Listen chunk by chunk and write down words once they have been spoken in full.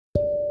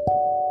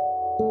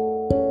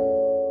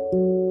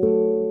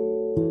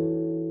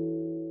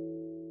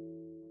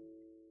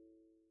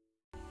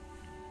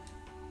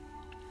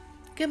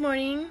Good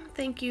morning.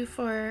 Thank you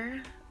for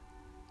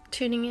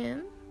tuning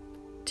in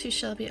to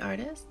Shelby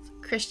Artist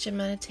Christian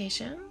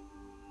Meditation.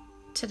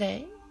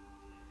 Today,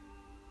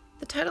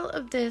 the title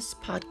of this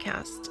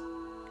podcast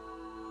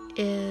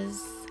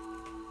is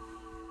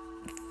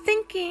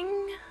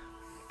Thinking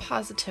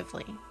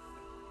Positively.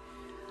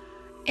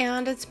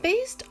 And it's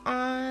based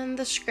on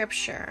the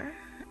scripture,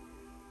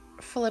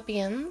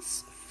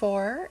 Philippians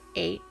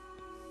 4:8.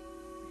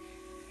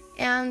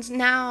 And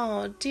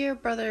now, dear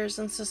brothers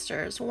and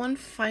sisters, one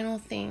final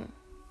thing.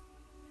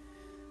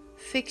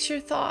 Fix your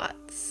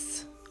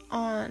thoughts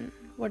on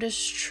what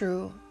is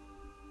true,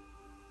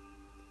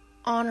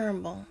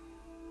 honorable,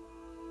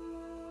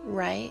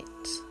 right,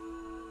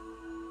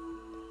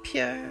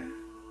 pure,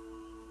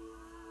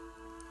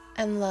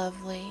 and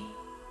lovely,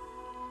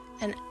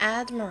 and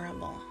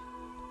admirable.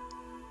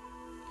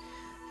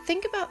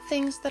 Think about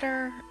things that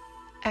are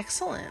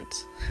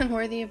excellent and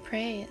worthy of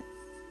praise.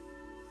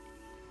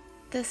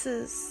 This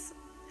is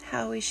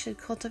how we should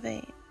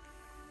cultivate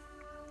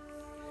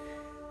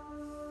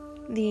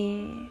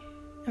the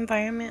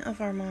environment of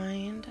our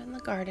mind and the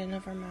garden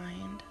of our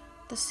mind.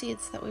 The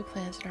seeds that we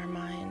plant in our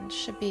mind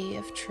should be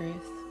of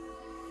truth.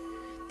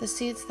 The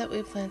seeds that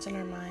we plant in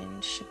our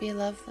mind should be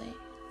lovely.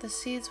 The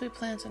seeds we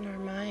plant in our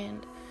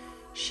mind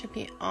should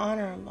be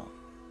honorable.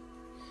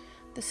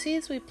 The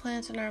seeds we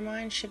plant in our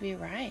mind should be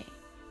right.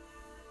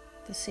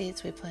 The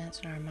seeds we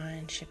plant in our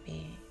mind should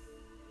be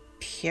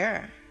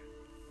pure,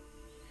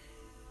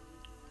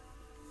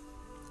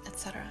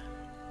 etc.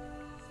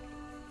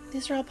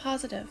 These are all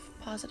positive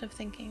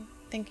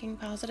thinking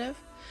positive.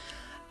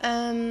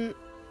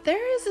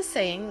 There is a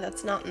saying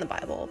that's not in the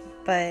Bible,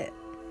 but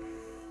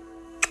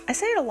I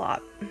say it a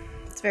lot.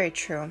 It's very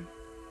true.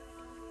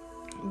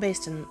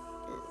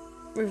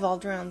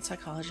 Revolved around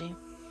psychology.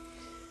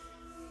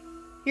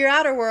 Your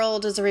outer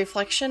world is a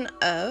reflection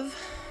of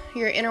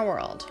your inner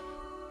world.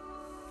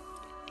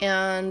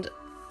 And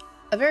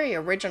a very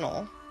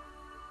original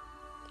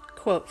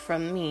quote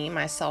from me,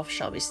 myself,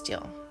 Shelby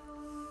Steele.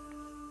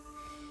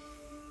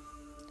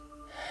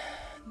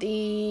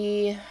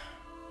 The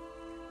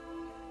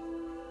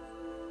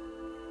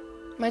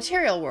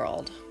material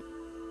world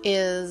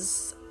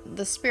is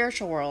the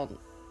spiritual world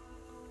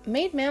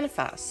made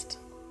manifest.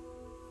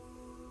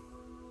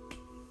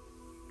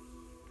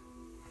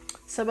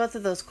 So both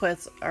of those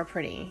quotes are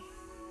pretty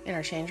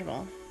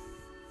interchangeable.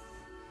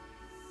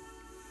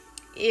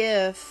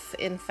 If,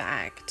 in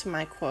fact,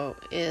 my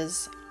quote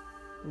is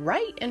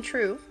right and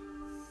true,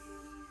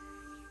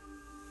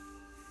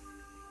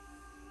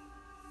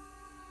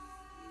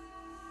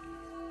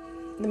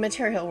 the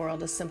material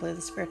world is simply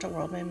the spiritual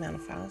world made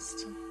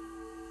manifest.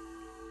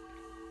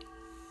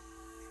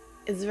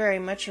 It's very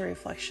much a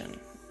reflection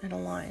and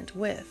aligned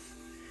with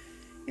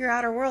your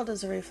outer world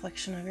is a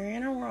reflection of your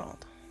inner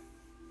world.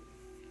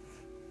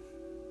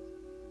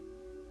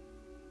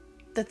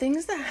 The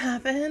things that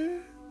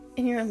happen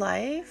in your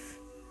life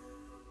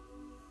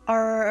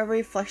are a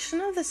reflection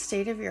of the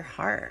state of your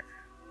heart.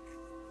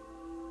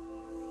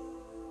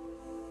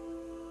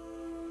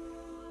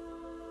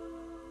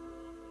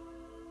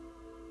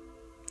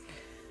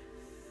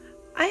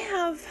 I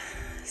have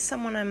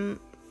someone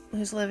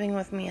who's living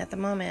with me at the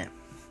moment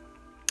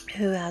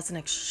who has an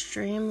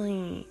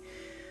extremely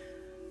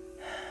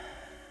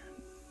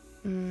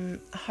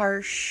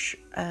harsh,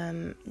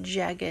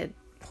 jagged,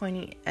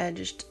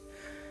 pointy-edged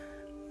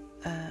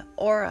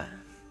aura.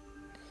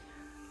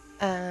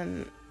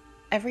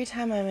 Every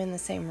time I'm in the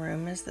same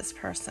room as this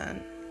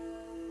person,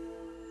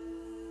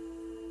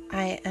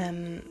 I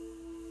am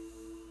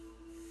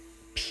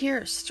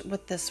pierced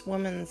with this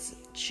woman's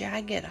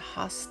jagged,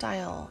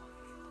 hostile,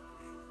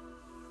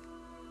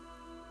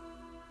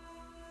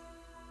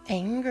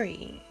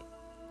 angry,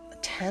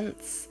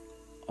 tense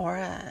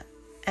aura,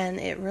 and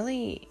it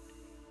really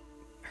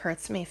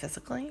hurts me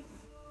physically.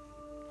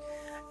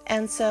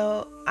 And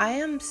so I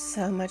am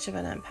so much of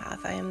an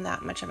empath. I am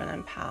that much of an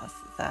empath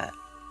that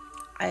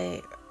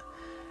I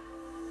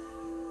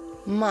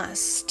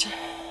must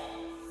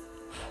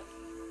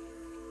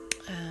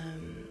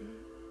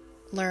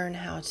learn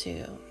how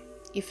to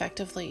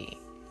effectively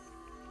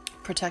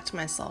protect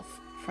myself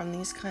from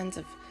these kinds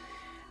of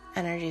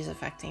energies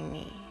affecting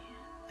me.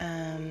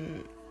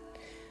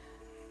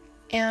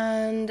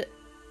 And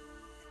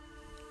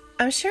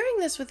I'm sharing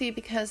this with you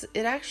because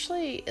it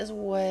actually is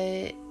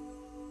what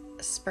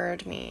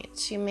spurred me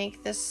to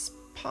make this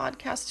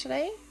podcast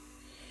today.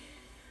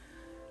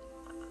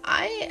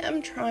 I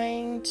am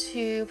trying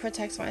to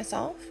protect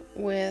myself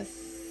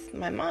with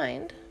my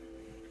mind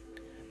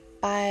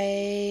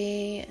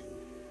by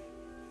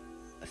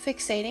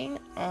fixating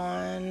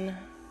on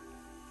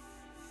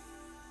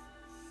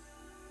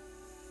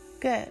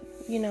good,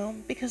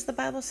 because the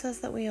Bible says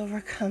that we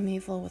overcome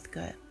evil with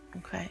good,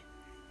 okay?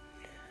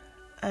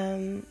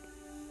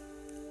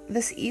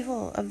 This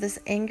evil of this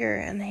anger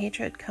and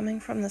hatred coming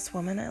from this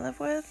woman I live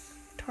with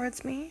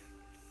towards me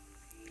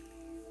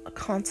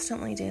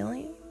constantly,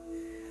 daily,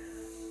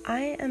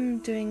 I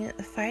am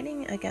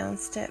fighting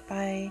against it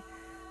by,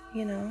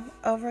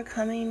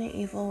 overcoming the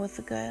evil with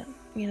the good,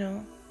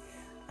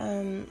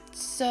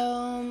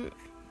 So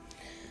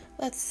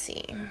let's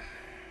see.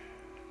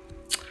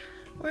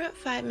 We're at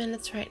 5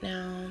 minutes right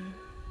now.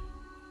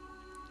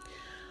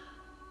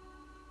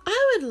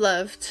 I would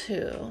love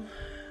to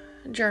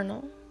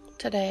journal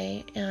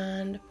today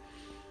and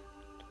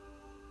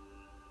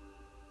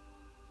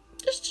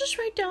just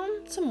write down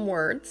some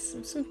words,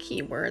 some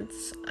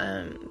keywords,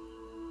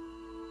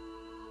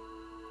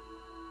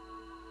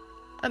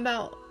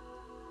 about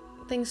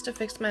things to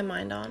fix my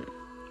mind on.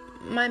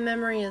 My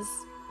memory is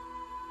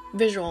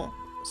visual,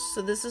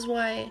 so this is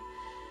why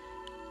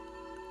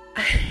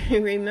I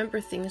remember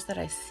things that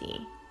I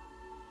see,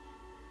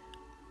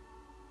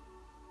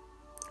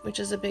 which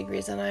is a big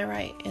reason I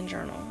write and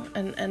journal,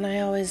 and I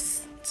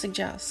always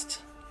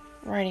suggest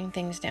writing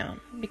things down,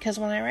 because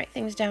when I write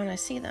things down, I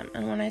see them,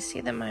 and when I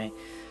see them, I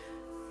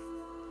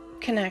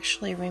can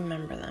actually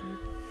remember them.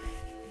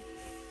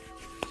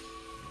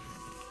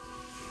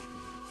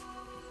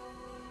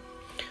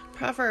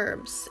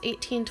 Proverbs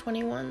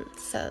 18:21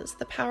 says,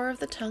 "The power of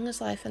the tongue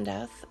is life and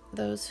death.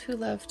 Those who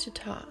love to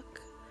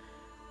talk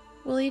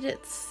will eat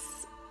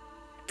its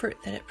fruit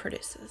that it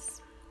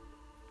produces."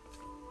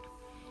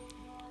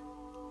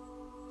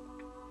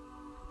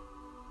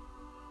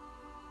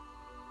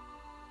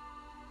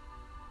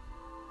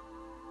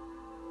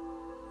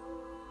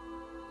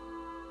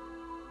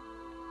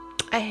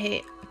 I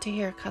hate to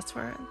hear cuss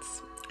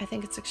words. I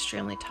think it's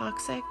extremely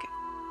toxic.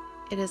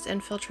 It is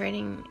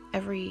infiltrating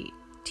every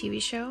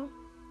TV show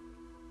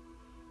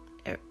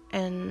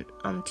and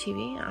on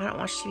TV. I don't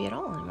watch TV at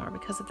all anymore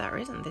because of that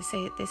reason. They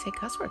say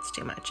cuss words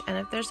too much. And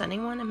if there's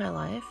anyone in my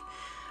life,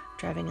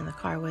 driving in the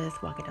car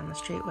with, walking down the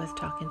street with,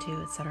 talking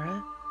to,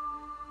 etc.,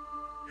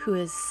 who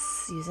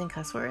is using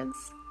cuss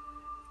words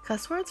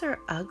are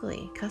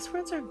ugly. Cuss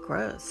words are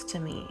gross to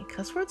me.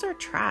 Cuss words are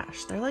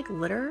trash. They're like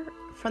litter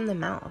from the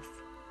mouth.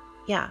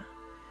 Yeah,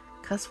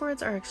 cuss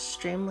words are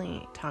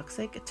extremely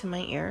toxic to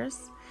my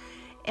ears,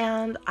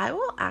 and I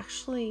will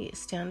actually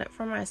stand up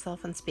for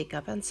myself and speak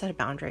up and set a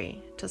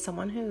boundary to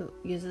someone who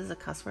uses a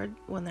cuss word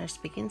when they're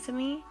speaking to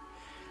me,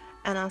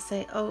 and I'll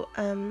say,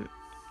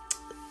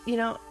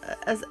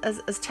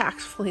 as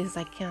tactfully as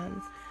I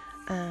can,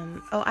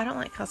 I don't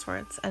like cuss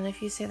words, and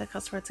if you say the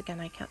cuss words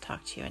again, I can't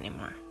talk to you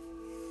anymore.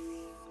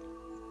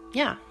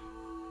 Yeah,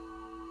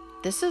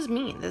 this is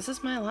me. This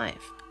is my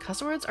life.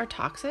 Cuss words are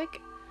toxic.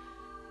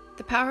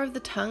 The power of the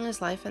tongue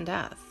is life and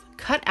death.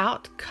 Cut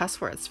out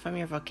cuss words from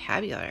your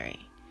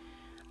vocabulary.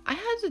 I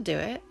had to do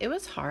it. It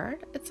was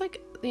hard. It's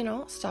like,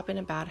 stopping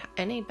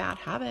any bad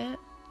habit,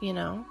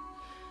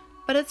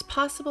 but it's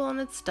possible and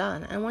it's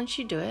done. And once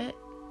you do it,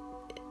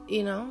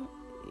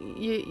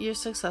 you're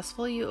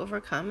successful, you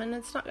overcome, and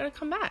it's not going to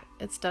come back.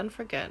 It's done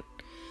for good.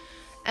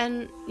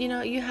 And,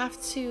 you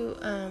have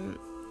to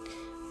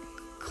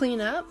clean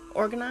up,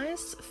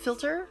 organize,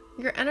 filter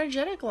your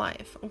energetic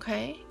life,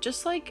 okay?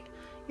 Just like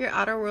your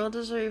outer world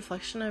is a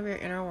reflection of your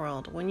inner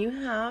world. When you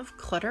have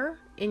clutter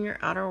in your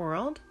outer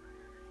world,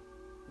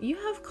 you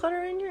have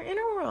clutter in your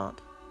inner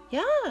world.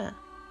 Yeah.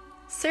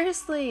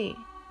 Seriously.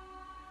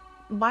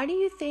 Why do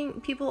you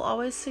think people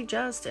always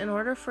suggest, in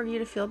order for you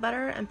to feel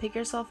better and pick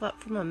yourself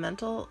up from a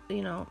mental,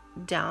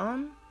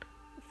 down,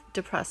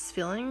 depressed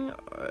feeling,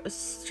 or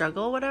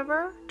struggle,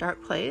 whatever,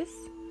 dark place,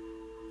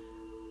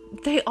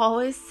 they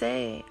always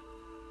say,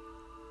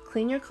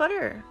 clean your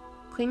clutter,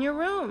 clean your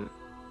room,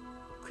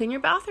 clean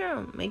your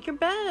bathroom, make your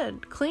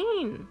bed,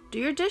 clean, do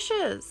your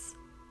dishes.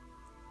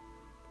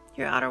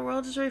 Your outer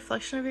world is a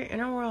reflection of your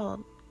inner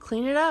world.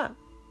 Clean it up.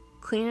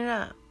 Clean it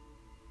up.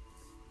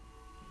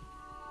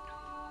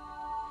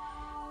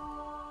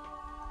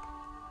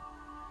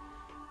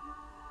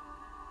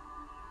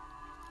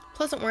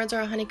 Pleasant words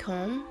are a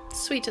honeycomb,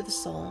 sweet to the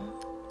soul,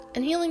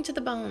 and healing to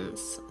the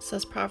bones,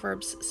 says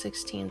Proverbs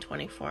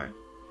 16:24.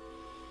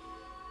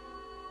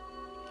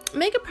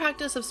 Make a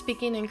practice of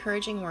speaking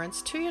encouraging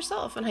words to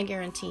yourself, and I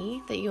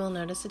guarantee that you will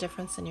notice a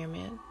difference in your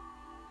mood.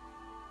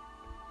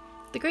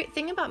 The great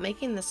thing about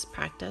making this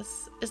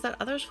practice is that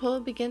others will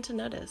begin to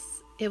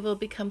notice. It will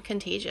become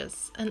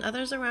contagious, and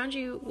others around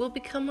you will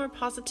become more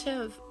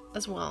positive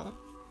as well.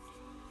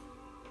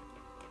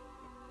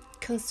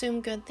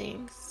 Consume good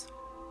things.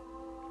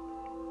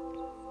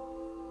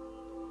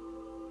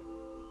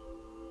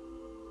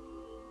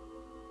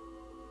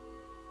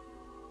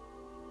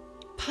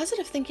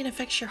 Positive thinking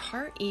affects your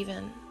heart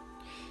even.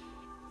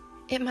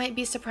 It might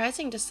be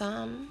surprising to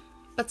some,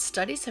 but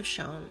studies have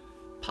shown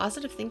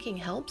positive thinking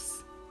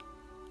helps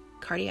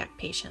cardiac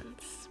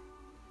patients.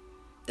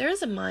 There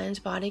is a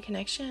mind-body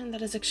connection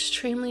that is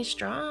extremely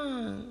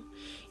strong.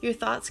 Your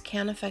thoughts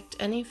can affect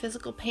any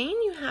physical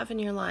pain you have in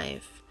your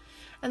life.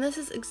 And this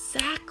is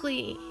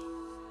exactly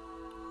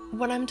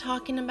what I'm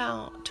talking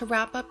about to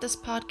wrap up this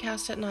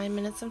podcast at 9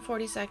 minutes and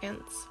 40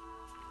 seconds.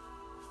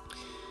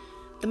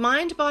 The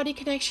mind-body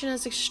connection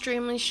is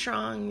extremely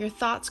strong. Your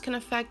thoughts can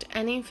affect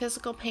any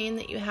physical pain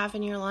that you have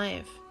in your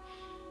life.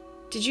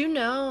 Did you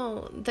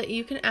know that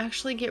you can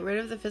actually get rid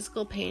of the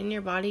physical pain in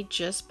your body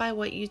just by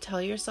what you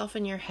tell yourself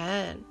in your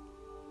head?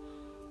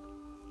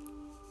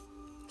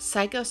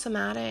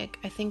 Psychosomatic,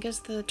 I think, is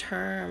the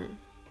term.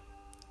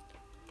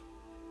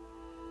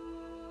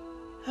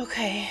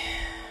 Okay.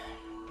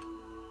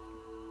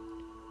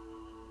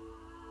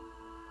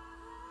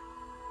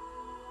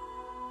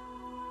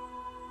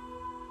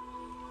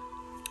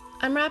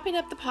 I'm wrapping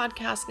up the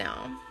podcast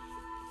now.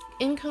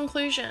 In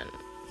conclusion,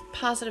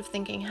 positive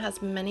thinking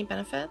has many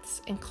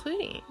benefits,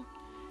 including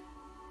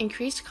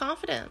increased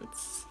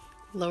confidence,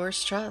 lower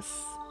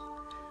stress,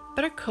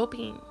 better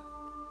coping,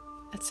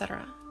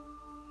 etc.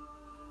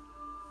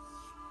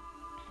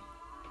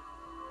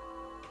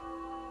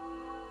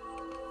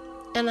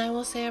 And I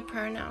will say a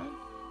prayer now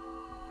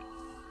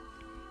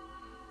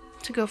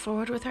to go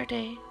forward with our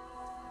day.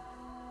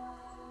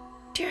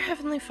 Dear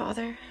Heavenly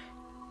Father,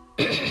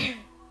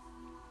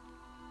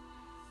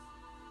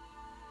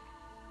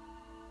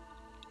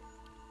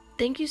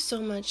 thank you so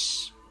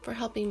much for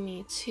helping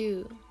me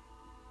to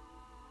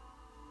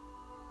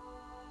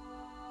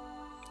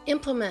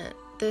implement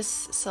this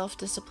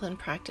self-discipline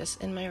practice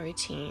in my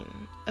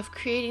routine of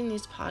creating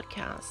these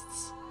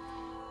podcasts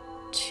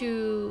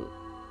to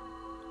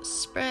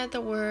spread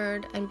the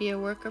word and be a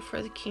worker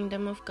for the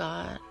kingdom of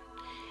God.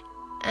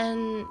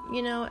 And,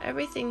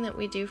 everything that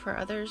we do for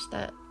others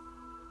that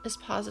is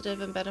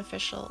positive and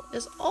beneficial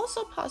is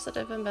also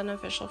positive and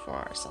beneficial for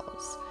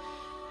ourselves.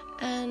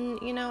 And,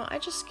 I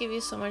just give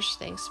you so much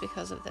thanks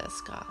because of this,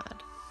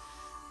 God.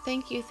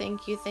 Thank you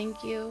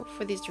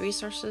for these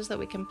resources that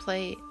we can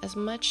play as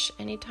much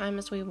anytime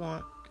as we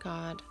want,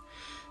 God.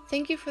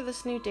 Thank you for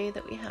this new day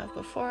that we have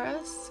before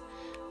us.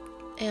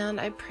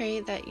 And I pray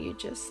that you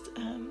just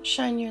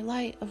shine your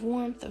light of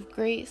warmth, of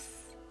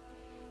grace,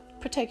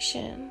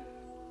 protection,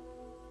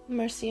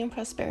 mercy and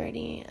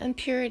prosperity, and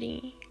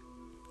purity,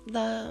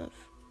 love,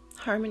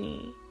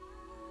 harmony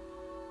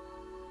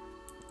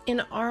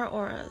in our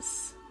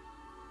auras,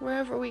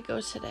 wherever we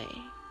go today.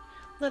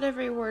 Let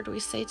every word we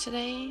say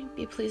today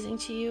be pleasing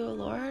to you, O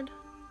Lord.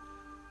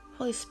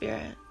 Holy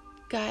Spirit,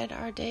 guide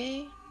our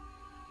day.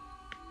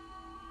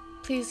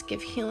 Please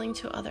give healing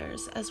to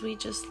others as we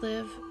just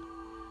live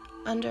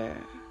under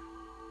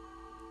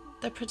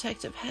the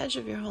protective hedge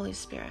of your Holy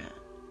Spirit.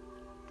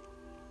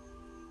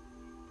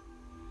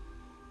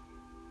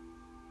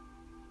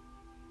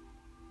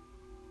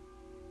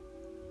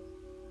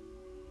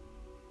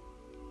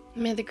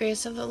 May the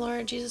grace of the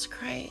Lord Jesus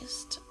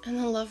Christ and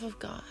the love of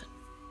God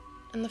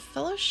and the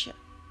fellowship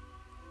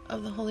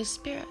of the Holy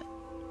Spirit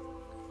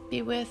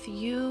be with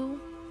you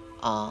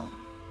all.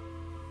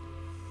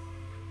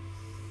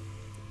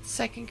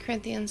 2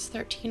 Corinthians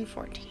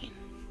 13:14.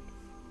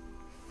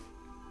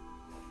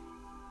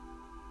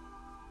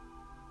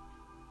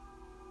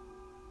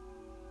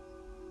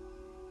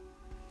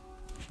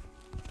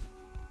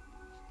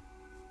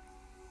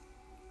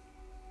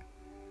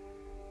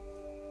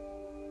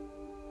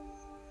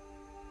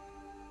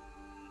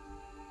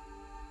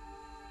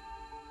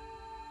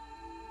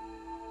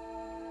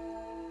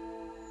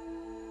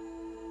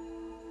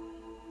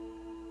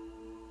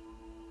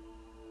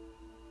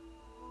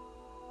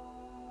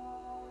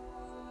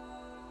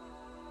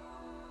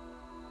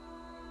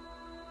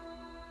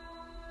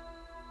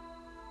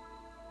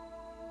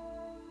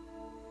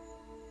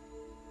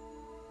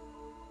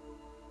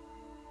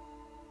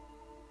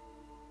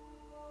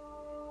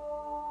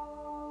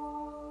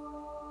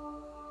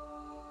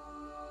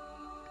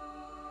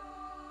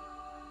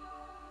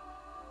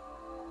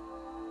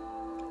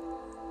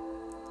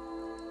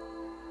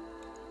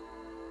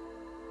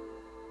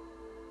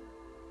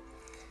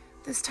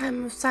 This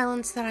time of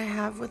silence that I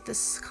have with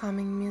this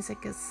calming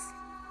music is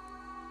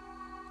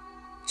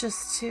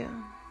just to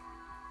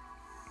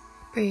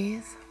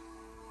breathe,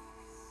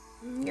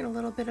 get a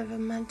little bit of a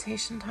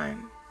meditation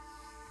time,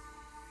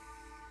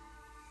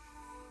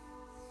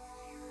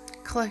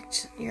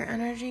 collect your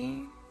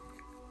energy,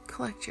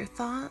 collect your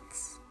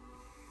thoughts,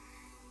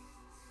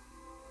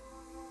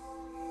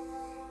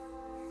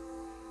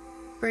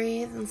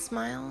 breathe and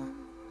smile.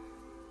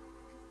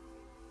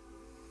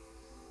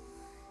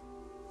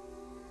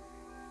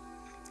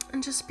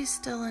 And just be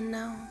still and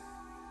know.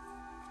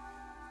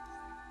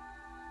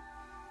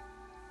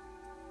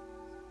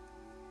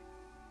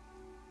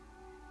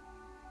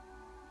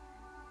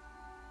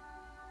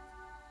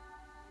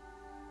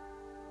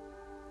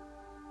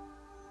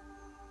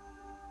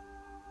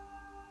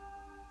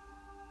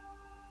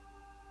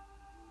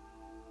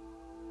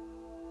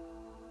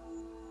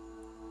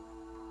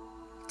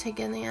 Take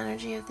in the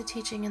energy of the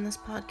teaching in this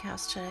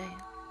podcast today.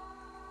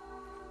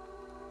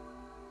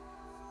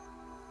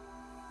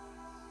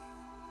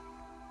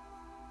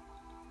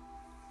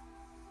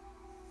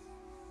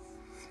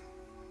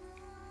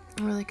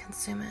 Really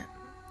consume it.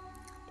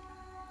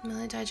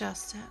 Really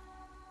digest it.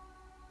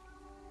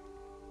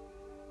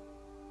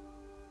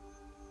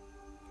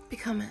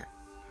 Become it.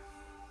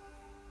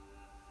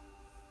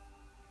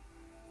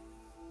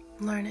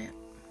 Learn it.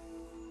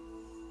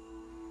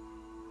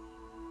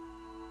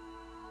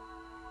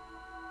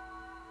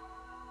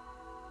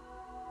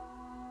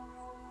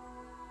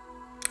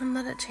 And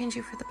let it change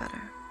you for the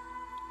better.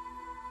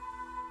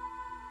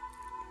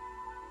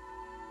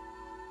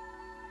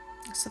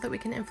 So that we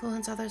can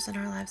influence others in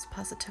our lives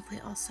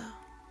positively also.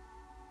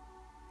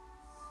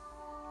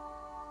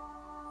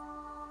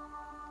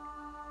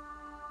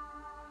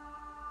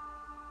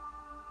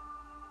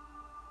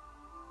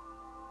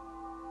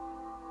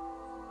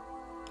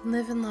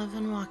 Live in love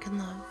and walk in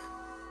love.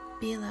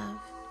 Be love.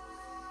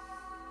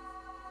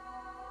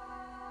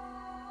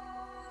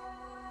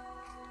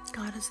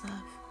 God is love.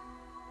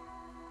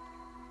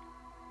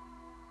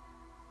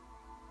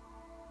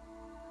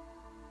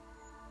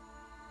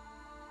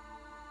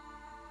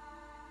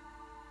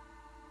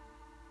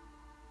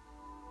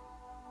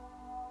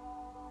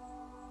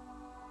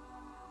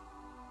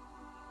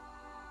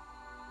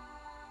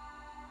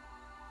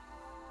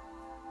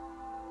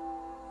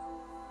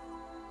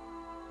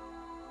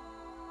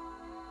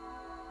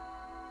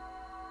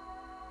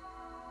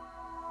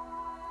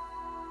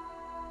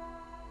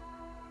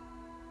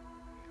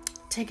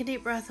 Take a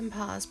deep breath and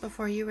pause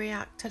before you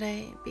react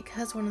today,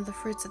 because one of the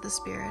fruits of the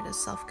Spirit is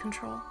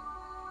self-control.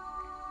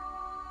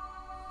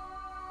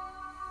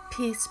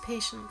 Peace,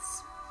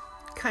 patience,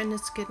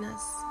 kindness,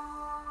 goodness,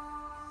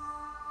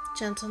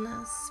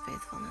 gentleness,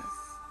 faithfulness,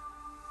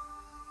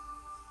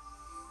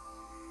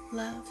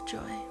 love,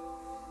 joy.